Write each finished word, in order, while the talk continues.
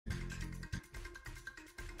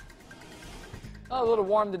A little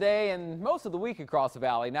warm today and most of the week across the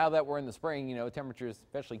valley. Now that we're in the spring, temperatures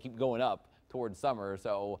especially keep going up towards summer.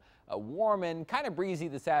 So warm and kind of breezy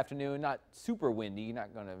this afternoon. Not super windy. You're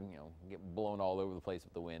not going to, get blown all over the place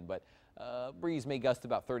with the wind, but breeze may gust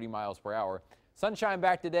about 30 miles per hour. Sunshine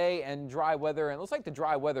back today and dry weather. And it looks like the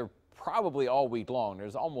dry weather probably all week long.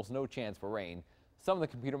 There's almost no chance for rain. Some of the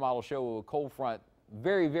computer models show a cold front,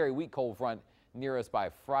 very, very weak cold front near us by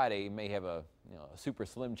Friday. May have a super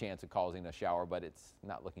slim chance of causing a shower, but it's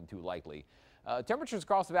not looking too likely. Temperatures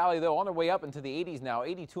across the valley, though, on their way up into the 80s now.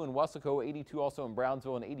 82 in Weslaco, 82 also in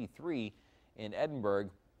Brownsville, and 83 in Edinburgh.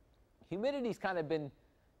 Humidity's kind of been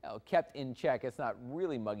kept in check. It's not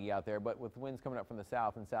really muggy out there, but with winds coming up from the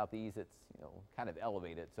south and southeast, it's kind of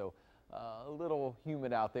elevated. So a little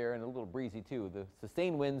humid out there and a little breezy too. The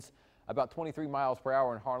sustained winds about 23 miles per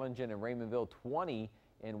hour in Harlingen and Raymondville, 20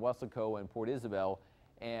 in Weslaco and Port Isabel,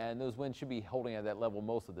 and those winds should be holding at that level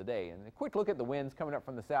most of the day. And a quick look at the winds coming up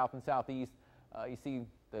from the south and southeast. You see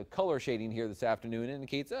the color shading here this afternoon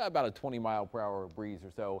indicates about a 20 mile per hour breeze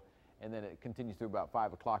or so, and then it continues through about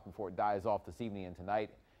 5 o'clock before it dies off this evening and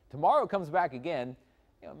tonight. Tomorrow it comes back again,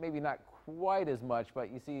 maybe not quite as much,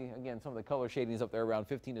 but you see again some of the color shadings up there around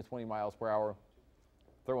 15 to 20 miles per hour.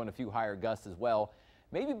 Throw in a few higher gusts as well.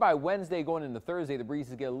 Maybe by Wednesday going into Thursday, the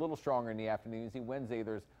breezes get a little stronger in the afternoon. You see Wednesday,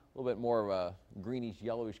 there's a little bit more of a greenish,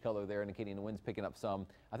 yellowish color there, indicating the wind's picking up some.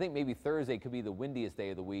 I think maybe Thursday could be the windiest day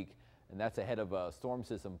of the week, and that's ahead of a storm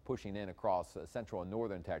system pushing in across central and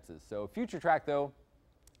northern Texas. So future track, though,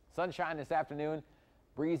 sunshine this afternoon,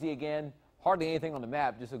 breezy again. Hardly anything on the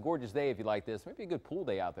map, just a gorgeous day if you like this. Maybe a good pool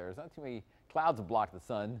day out there. There's not too many clouds to block the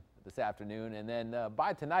sun this afternoon. And then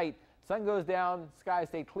by tonight, sun goes down, skies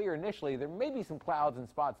stay clear initially. There may be some clouds in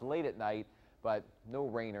spots late at night, but no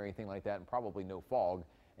rain or anything like that, and probably no fog.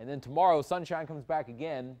 And then tomorrow, sunshine comes back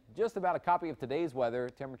again. Just about a copy of today's weather.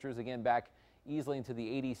 Temperatures again back easily into the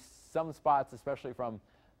 80s. Some spots, especially from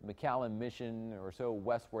McAllen, Mission, or so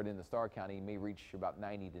westward into Starr County, may reach about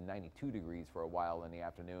 90 to 92 degrees for a while in the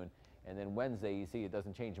afternoon. And then Wednesday, you see it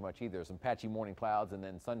doesn't change much either. Some patchy morning clouds and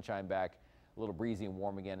then sunshine back, a little breezy and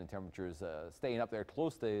warm again, and temperatures staying up there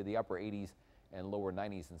close to the upper 80s and lower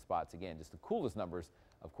 90s in spots. Again, just the coolest numbers,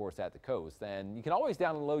 of course, at the coast. And you can always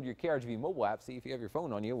download your KRGV mobile app. See if you have your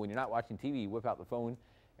phone on you. When you're not watching TV, whip out the phone.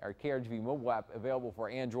 Our KRGV mobile app available for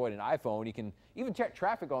Android and iPhone. You can even check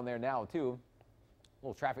traffic on there now, too. A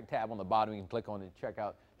little traffic tab on the bottom. You can click on it to check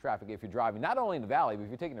out traffic if you're driving, not only in the valley, but if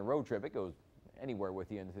you're taking a road trip, it goes anywhere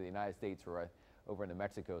with you into the United States or over into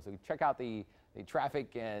Mexico. So check out the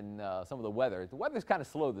traffic and some of the weather. The weather's kind of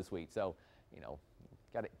slow this week, so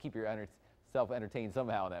got to keep yourself entertained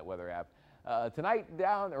somehow in that weather app. Tonight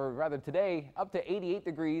down, or rather today, up to 88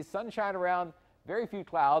 degrees, sunshine around, very few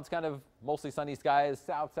clouds, kind of mostly sunny skies,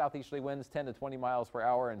 southeasterly winds 10 to 20 miles per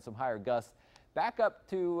hour and some higher gusts. Back up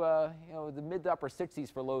to the mid to upper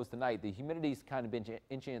 60s for lows tonight. The humidity's kind of been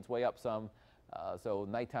inching its way up some. So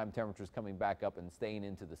nighttime temperatures coming back up and staying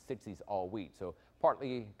into the 60s all week. So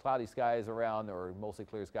partly cloudy skies around, or mostly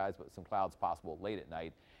clear skies, but some clouds possible late at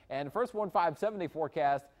night. And first 15-7-day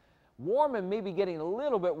forecast, warm and maybe getting a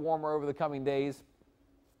little bit warmer over the coming days.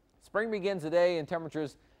 Spring begins today and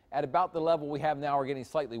temperatures at about the level we have now are getting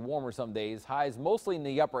slightly warmer some days. Highs mostly in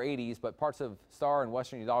the upper 80s, but parts of Starr and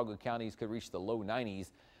western Hidalgo counties could reach the low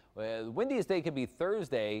 90s. The windiest day could be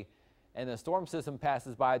Thursday, and the storm system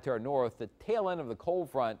passes by to our north. The tail end of the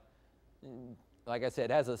cold front, like I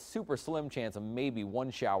said, has a super slim chance of maybe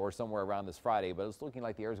one shower somewhere around this Friday, but it's looking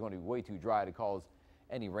like the air is going to be way too dry to cause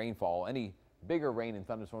any rainfall. Any bigger rain and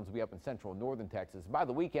thunderstorms will be up in central and northern Texas. By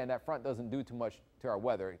the weekend, that front doesn't do too much to our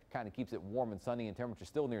weather. It kind of keeps it warm and sunny, and temperatures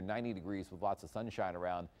still near 90 degrees with lots of sunshine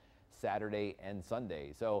around Saturday and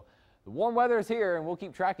Sunday. So the warm weather is here, and we'll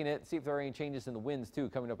keep tracking it, see if there are any changes in the winds, too,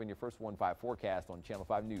 coming up in your first 1-5 forecast on Channel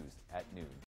 5 News at noon.